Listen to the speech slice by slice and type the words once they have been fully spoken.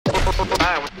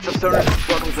Hi, what's up, stoners?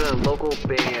 Welcome to the local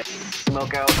band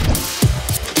Smokeout.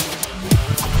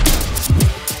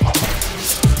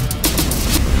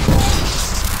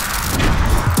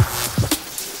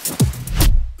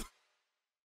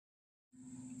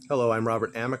 Hello, I'm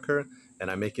Robert Amaker, and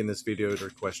I'm making this video to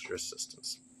request your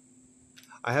assistance.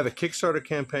 I have a Kickstarter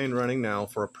campaign running now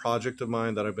for a project of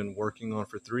mine that I've been working on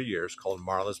for 3 years called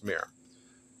Marla's Mirror.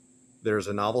 There's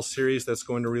a novel series that's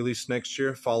going to release next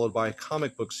year, followed by a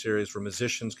comic book series where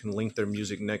musicians can link their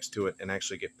music next to it and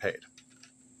actually get paid.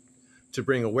 To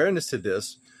bring awareness to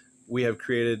this, we have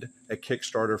created a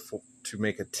Kickstarter to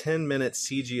make a 10-minute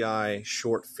CGI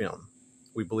short film.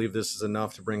 We believe this is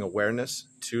enough to bring awareness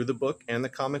to the book and the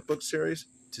comic book series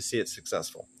to see it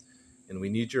successful. And we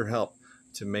need your help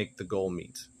to make the goal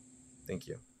meet. Thank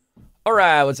you. All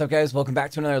right, what's up, guys? Welcome back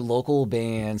to another local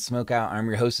band, Smokeout. I'm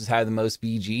your host, is High the Most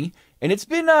BG, and it's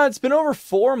been over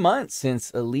 4 months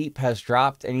since Alip has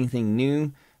dropped anything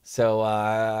new. So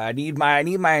I need my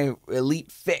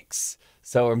Alip fix.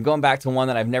 So I'm going back to one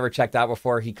that I've never checked out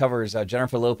before. He covers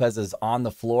Jennifer Lopez's "On the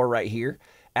Floor" right here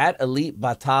at Alip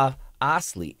Bata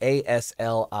Asli,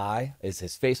 A-S-L-I is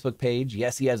his Facebook page.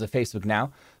 Yes, he has a Facebook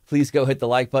now. Please go hit the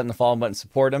like button, the follow button,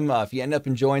 support him. If you end up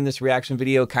enjoying this reaction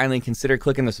video, kindly consider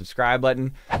clicking the subscribe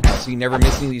button so you never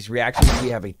miss any of these reactions. We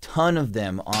have a ton of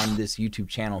them on this YouTube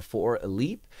channel for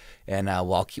Alip, and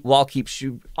I'll keep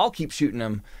shooting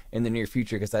them in the near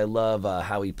future because I love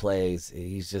how he plays.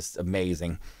 He's just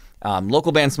amazing.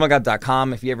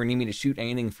 Localbandsmokeout.com if you ever need me to shoot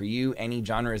anything for you. Any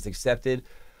genre is accepted.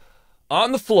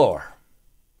 On the Floor.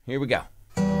 Here we go.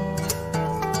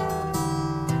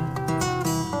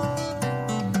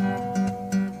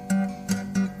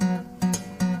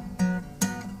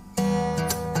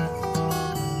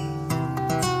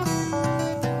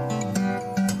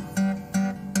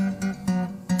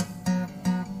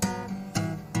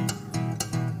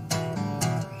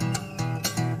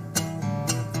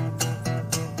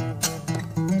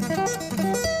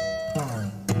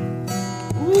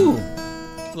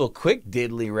 Little quick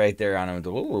diddly right there on him.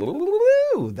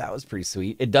 Ooh, that was pretty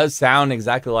sweet. It does sound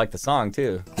exactly like the song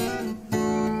too.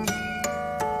 Ooh.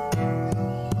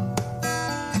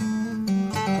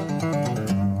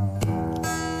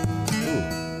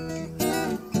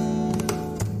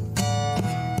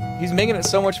 He's making it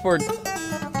so much more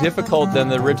difficult than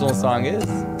the original song is.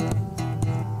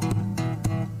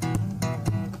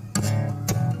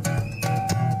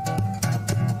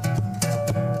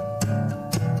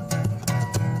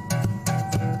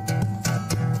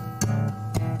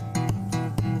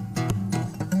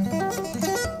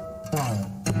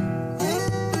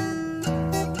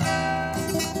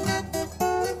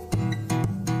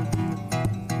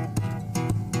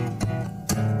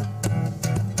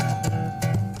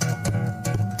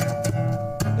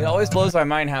 It always blows my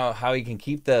mind how he can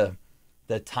keep the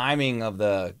timing of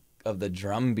the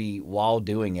drum beat while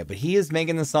doing it. But he is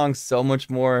making the song so much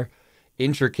more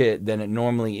intricate than it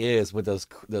normally is with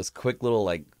those quick little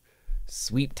like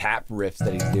sweep tap riffs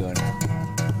that he's doing.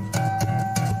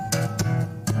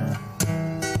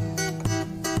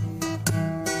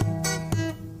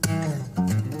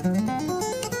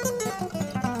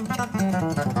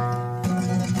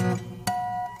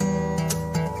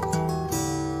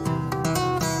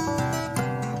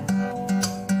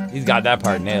 He's got that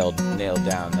part nailed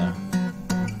down though.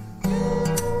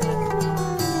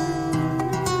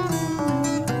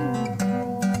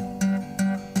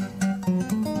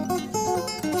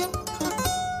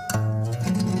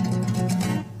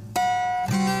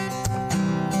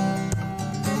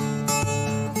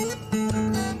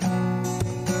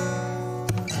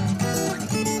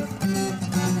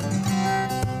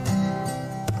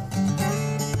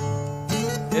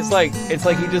 It's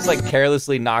like he just like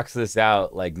carelessly knocks this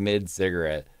out like mid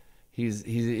cigarette.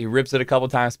 He rips it a couple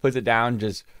times, puts it down,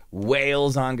 just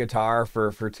wails on guitar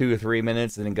for 2 or 3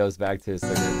 minutes, and then goes back to his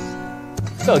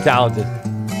cigarettes. So talented.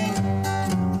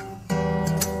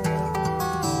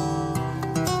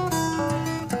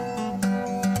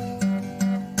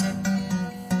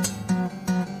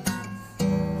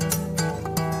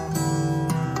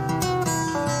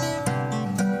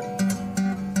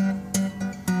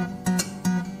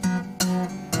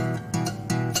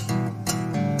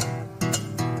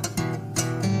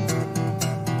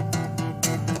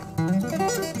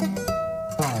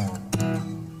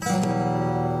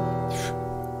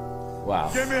 Wow.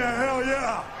 Give me a hell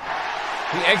yeah.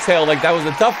 He exhaled like that was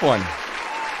a tough one.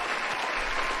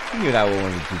 He knew that one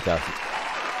wasn't too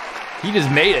tough. He just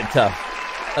made it tough.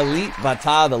 Alip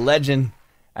Bata, the legend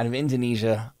out of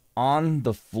Indonesia, On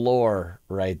the Floor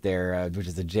right there, which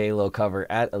is a J-Lo cover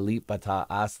at Alip Bata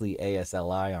Asli,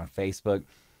 A-S-L-I on Facebook.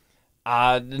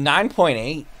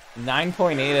 9.8.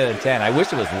 9.8 out of 10. I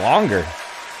wish it was longer.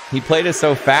 He played it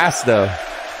so fast, though.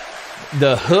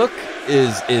 The hook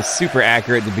is super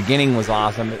accurate. The beginning was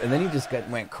awesome. And then he just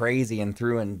went crazy and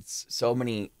threw in so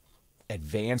many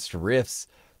advanced riffs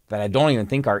that I don't even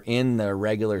think are in the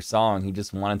regular song. He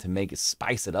just wanted to make it,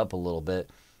 spice it up a little bit,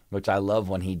 which I love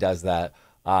when he does that.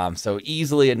 So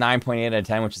easily a 9.8 out of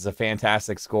 10, which is a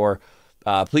fantastic score.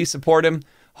 Please support him.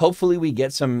 Hopefully we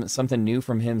get something new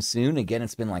from him soon. Again,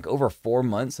 it's been like over 4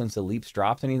 months since Alip's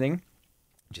dropped anything.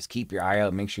 Just keep your eye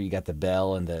out. Make sure you got the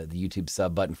bell and the YouTube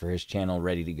sub button for his channel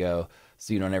ready to go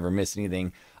so you don't ever miss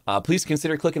anything. Please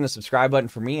consider clicking the subscribe button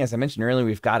for me. As I mentioned earlier,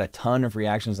 we've got a ton of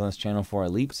reactions on this channel for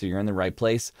Alip, so you're in the right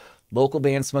place.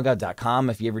 Localbandsmokeout.com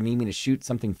if you ever need me to shoot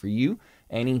something for you.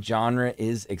 Any genre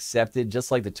is accepted.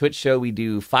 Just like the Twitch show, we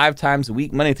do 5 times a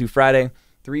week, Monday through Friday,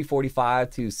 3:45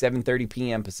 to 7:30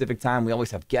 p.m. Pacific time. We always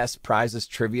have guests, prizes,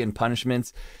 trivia, and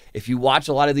punishments. If you watch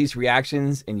a lot of these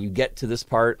reactions and you get to this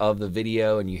part of the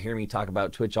video and you hear me talk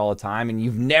about Twitch all the time and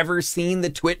you've never seen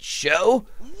the Twitch show,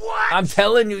 what? I'm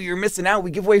telling you, you're missing out. We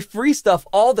give away free stuff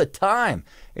all the time.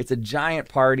 It's a giant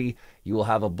party. You will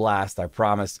have a blast, I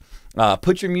promise.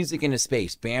 Put your music into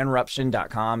space.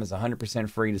 Bandruption.com is 100%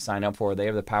 free to sign up for. They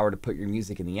have the power to put your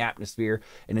music in the atmosphere,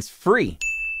 and it's free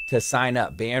to sign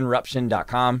up.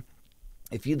 Bandruption.com.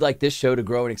 If you'd like this show to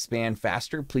grow and expand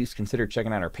faster, please consider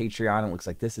checking out our Patreon. It looks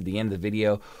like this at the end of the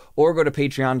video, or go to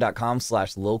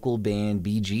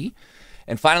patreon.com/localbandbg.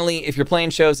 And finally, if you're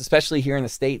playing shows, especially here in the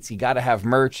States, you got to have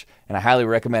merch, and I highly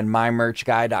recommend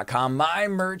mymerchguy.com.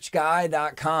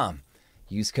 Mymerchguy.com.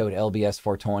 Use code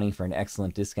LBS420 for an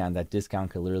excellent discount. That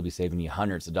discount could literally be saving you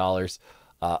hundreds of dollars.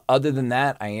 Other than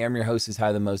that, I am your host, who's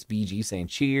high the most BG, saying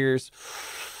cheers,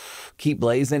 keep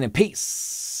blazing, and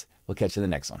peace. We'll catch you in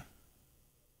the next one.